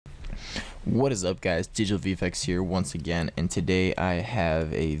What is up, guys? Digital VFX here once again, and today I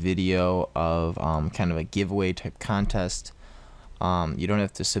have a video of kind of a giveaway type contest. You don't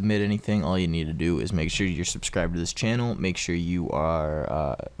have to submit anything. All you need to do is make sure you're subscribed to this channel, make sure you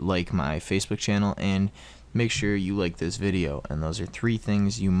are like my Facebook channel, and make sure you like this video. And those are three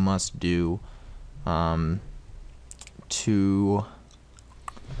things you must do to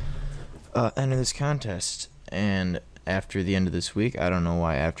enter this contest. And after the end of this week, I don't know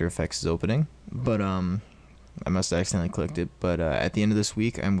why After Effects is opening, but I must have accidentally clicked it, but at the end of this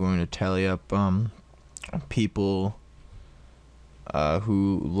week I'm going to tally up people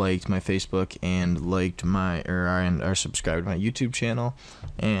who liked my Facebook and liked my and are subscribed to my YouTube channel,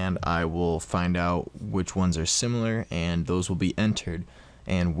 and I will find out which ones are similar, and those will be entered.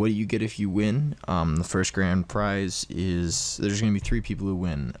 And what do you get if you win? The first grand prize is, there's going to be 3 people who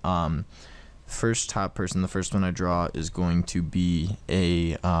win. First top person, the first one I draw, is going to be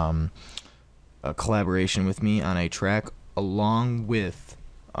a collaboration with me on a track, along with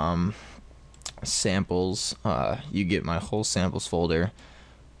samples. You get my whole samples folder,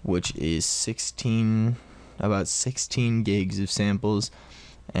 which is about 16 gigs of samples,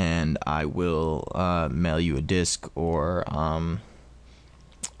 and I will mail you a disc, or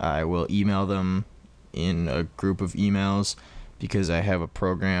I will email them in a group of emails, because I have a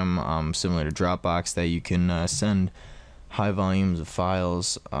program similar to Dropbox that you can send high volumes of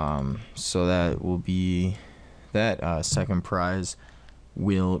files. So that will be that. Second prize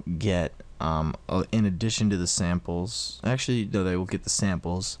will get, in addition to the samples, actually no, they will get the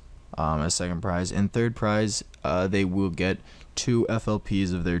samples as second prize. And third prize, they will get 2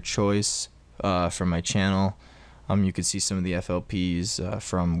 FLPs of their choice from my channel. You can see some of the FLPs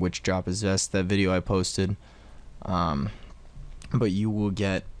from Which Drop Is Best, that video I posted. But you will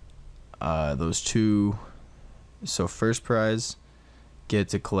get those 2. So first prize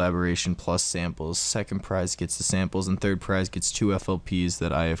gets a collaboration plus samples, second prize gets the samples, and third prize gets 2 FLPs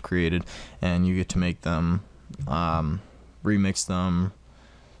that I have created, and you get to make them, remix them,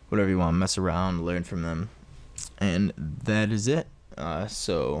 whatever you want, mess around, learn from them, and that is it.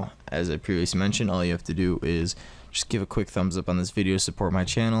 So as I previously mentioned, all you have to do is just give a quick thumbs up on this video to support my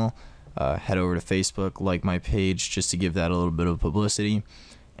channel. Head over to Facebook, like my page, just to give that a little bit of publicity.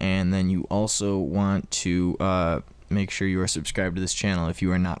 And then you also want to make sure you are subscribed to this channel if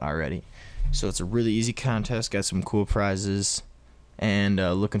you are not already. So it's a really easy contest, got some cool prizes, and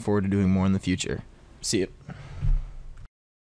looking forward to doing more in the future. See you.